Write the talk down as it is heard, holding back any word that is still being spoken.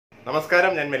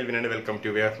നമസ്കാരം, ഞാൻ മെൽവിനാണ്. Welcome to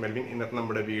way of Melvin. ഇന്നത്തെ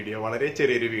നമ്മുടെ വീഡിയോ വളരെ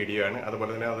ചെറിയൊരു വീഡിയോ ആണ്.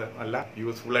 അതുപോലെ തന്നെ അത് നല്ല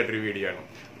യൂസ്ഫുൾ ആയിട്ടൊരു വീഡിയോ ആണ്.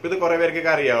 അപ്പോൾ ഇത് കുറേ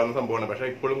പേർക്കൊക്കെ അറിയാവുന്ന സംഭവമാണ്, പക്ഷേ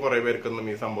ഇപ്പോഴും കുറേ പേർക്കൊന്നും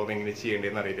ഈ സംഭവം എങ്ങനെ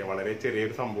ചെയ്യേണ്ടതെന്ന് അറിയില്ല. വളരെ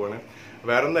ചെറിയൊരു സംഭവമാണ്.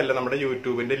 വേറെ ഒന്നല്ല, നമ്മുടെ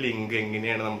യൂട്യൂബിന്റെ ലിങ്ക്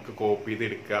എങ്ങനെയാണ് നമുക്ക് കോപ്പി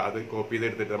ചെയ്തെടുക്കുക, അത് കോപ്പി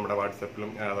ചെയ്തെടുത്തിട്ട് നമ്മുടെ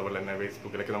വാട്സപ്പിലും അതുപോലെ തന്നെ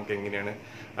ഫേസ്ബുക്കിലൊക്കെ നമുക്ക് എങ്ങനെയാണ്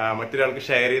മറ്റൊരാൾക്ക്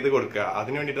ഷെയർ ചെയ്ത് കൊടുക്കുക,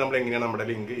 അതിന് വേണ്ടിയിട്ട് നമ്മൾ എങ്ങനെയാണ് നമ്മുടെ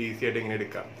ലിങ്ക് ഈസി ആയിട്ട് എങ്ങനെ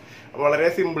എടുക്കുക. അപ്പോൾ വളരെ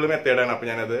സിമ്പിൾ മെത്തേഡാണ്. അപ്പോൾ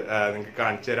ഞാനത് നിങ്ങൾക്ക്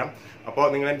കാണിച്ചു തരാം. അപ്പോൾ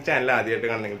നിങ്ങൾ എൻ്റെ ചാനൽ ആദ്യമായിട്ട്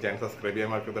കാണുന്നെങ്കിൽ ചാനൽ സബ്സ്ക്രൈബ് ചെയ്യാൻ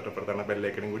മറക്കരുത്. തൊട്ടപ്പുറത്താണ്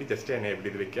ബെല്ലൈക്കനും കൂടി ജസ്റ്റ് എനേബിൾ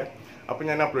ചെയ്ത് വെക്കുക. അപ്പോൾ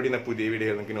ഞാൻ അപ്ലോഡ് ചെയ്യുന്ന പുതിയ വീഡിയോ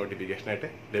നിങ്ങൾക്ക് നോട്ടിഫിക്കേഷൻ ആയിട്ട്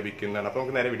ലഭിക്കുന്നതാണ്. അപ്പോൾ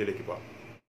നമുക്ക് നേരെ വീഡിയോയിലേക്ക് പോകാം.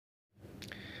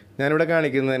 ഞാനിവിടെ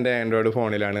കാണിക്കുന്നത് എൻ്റെ ആൻഡ്രോയിഡ്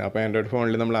ഫോണിലാണ്. അപ്പോൾ ആൻഡ്രോയിഡ്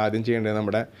ഫോണിൽ നമ്മൾ ആദ്യം ചെയ്യേണ്ടത്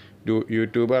നമ്മുടെ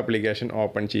യൂട്യൂബ് ആപ്ലിക്കേഷൻ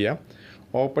ഓപ്പൺ ചെയ്യാം.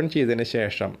 ഓപ്പൺ ചെയ്തതിന്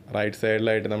ശേഷം റൈറ്റ്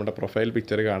സൈഡിലായിട്ട് നമ്മുടെ പ്രൊഫൈൽ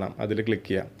പിക്ചർ കാണാം, അതിൽ ക്ലിക്ക്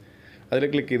ചെയ്യാം. അതിൽ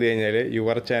ക്ലിക്ക് ചെയ്ത് കഴിഞ്ഞാൽ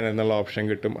യുവർ ചാനൽ എന്നുള്ള ഓപ്ഷൻ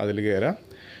കിട്ടും, അതിൽ കയറാം.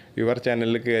 യുവർ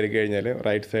ചാനലിൽ കയറി കഴിഞ്ഞാൽ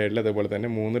റൈറ്റ് സൈഡിൽ അതുപോലെ തന്നെ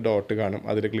 3 ഡോട്ട് കാണും,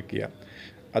 അതിൽ ക്ലിക്ക് ചെയ്യാം.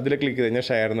 അതിൽ ക്ലിക്ക് ചെയ്ത് കഴിഞ്ഞാൽ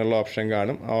ഷെയർ എന്നുള്ള ഓപ്ഷൻ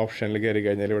കാണും. ആ ഓപ്ഷനിൽ കയറി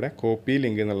കഴിഞ്ഞാൽ ഇവിടെ കോപ്പി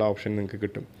ലിങ്ക് എന്നുള്ള ഓപ്ഷൻ നിങ്ങൾക്ക്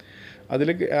കിട്ടും. അതിൽ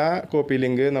ആ കോപ്പി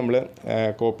ലിങ്ക് നമ്മൾ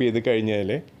കോപ്പി ചെയ്ത് കഴിഞ്ഞാൽ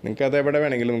നിങ്ങൾക്ക് അത് എവിടെ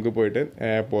വേണമെങ്കിലും നമുക്ക് പോയിട്ട്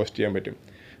പോസ്റ്റ് ചെയ്യാൻ പറ്റും.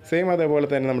 സെയിം അതേപോലെ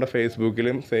തന്നെ നമ്മുടെ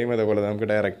ഫേസ്ബുക്കിലും സെയിം അതേപോലെ നമുക്ക്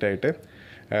ഡയറക്റ്റായിട്ട്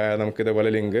നമുക്കിതേപോലെ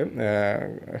ലിങ്ക്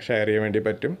ഷെയർ ചെയ്യാൻ വേണ്ടി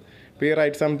പറ്റും. ഇപ്പോൾ ഈ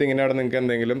റൈറ്റ് സംതിങ്ങിൻ്റെ അവിടെ നിങ്ങൾക്ക്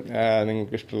എന്തെങ്കിലും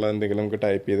നിങ്ങൾക്ക് ഇഷ്ടമുള്ള എന്തെങ്കിലും നമുക്ക്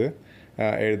ടൈപ്പ് ചെയ്ത്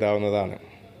എഴുതാവുന്നതാണ്.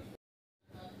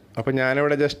 അപ്പോൾ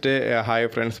ഞാനിവിടെ just hi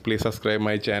friends please subscribe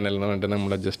my channel എന്ന് പറഞ്ഞിട്ട്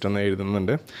നമ്മൾ ജസ്റ്റ് ഒന്ന്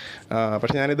എഴുതുന്നുണ്ട്.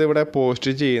 പക്ഷേ ഞാനിത് ഇവിടെ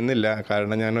പോസ്റ്റ് ചെയ്യുന്നില്ല,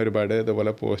 കാരണം ഞാൻ ഒരുപാട്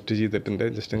ഇതുപോലെ പോസ്റ്റ് ചെയ്തിട്ടുണ്ട്.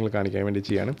 ജസ്റ്റ് നിങ്ങൾ കാണിക്കാൻ വേണ്ടി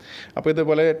ചെയ്യാണ്. അപ്പോൾ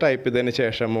ഇതുപോലെ ടൈപ്പ് ചെയ്തതിന്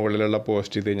ശേഷം മുകളിലുള്ള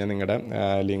പോസ്റ്റ് ചെയ്ത് കഴിഞ്ഞാൽ നിങ്ങളുടെ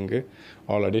ലിങ്ക്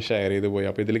ഓൾറെഡി ഷെയർ ചെയ്ത് പോയി.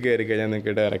 അപ്പോൾ ഇതിൽ കയറി കഴിഞ്ഞാൽ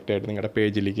നിങ്ങൾക്ക് ഡയറക്റ്റായിട്ട് നിങ്ങളുടെ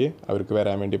പേജിലേക്ക് അവർക്ക്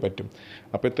വരാൻ വേണ്ടി പറ്റും.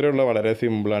 അപ്പോൾ ഇത്രയുള്ള വളരെ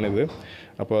സിമ്പിളാണിത്.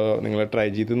 അപ്പോൾ നിങ്ങൾ ട്രൈ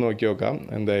ചെയ്ത് നോക്കി നോക്കാം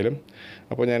എന്തായാലും.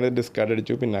 അപ്പോൾ ഞാനത് ഡിസ്കാർഡ്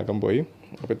അടിച്ചു, പിന്നാക്കം പോയി.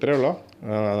 അപ്പോൾ ഇത്രയേ ഉള്ളൂ.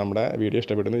 നമ്മുടെ വീഡിയോ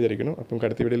ഇഷ്ടപ്പെടുന്നു വിചാരിക്കുന്നു. അപ്പം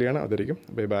അടുത്ത വീഡിയോയിൽ കാണാം. അതായിരിക്കും.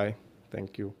 Bye bye.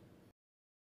 Thank you.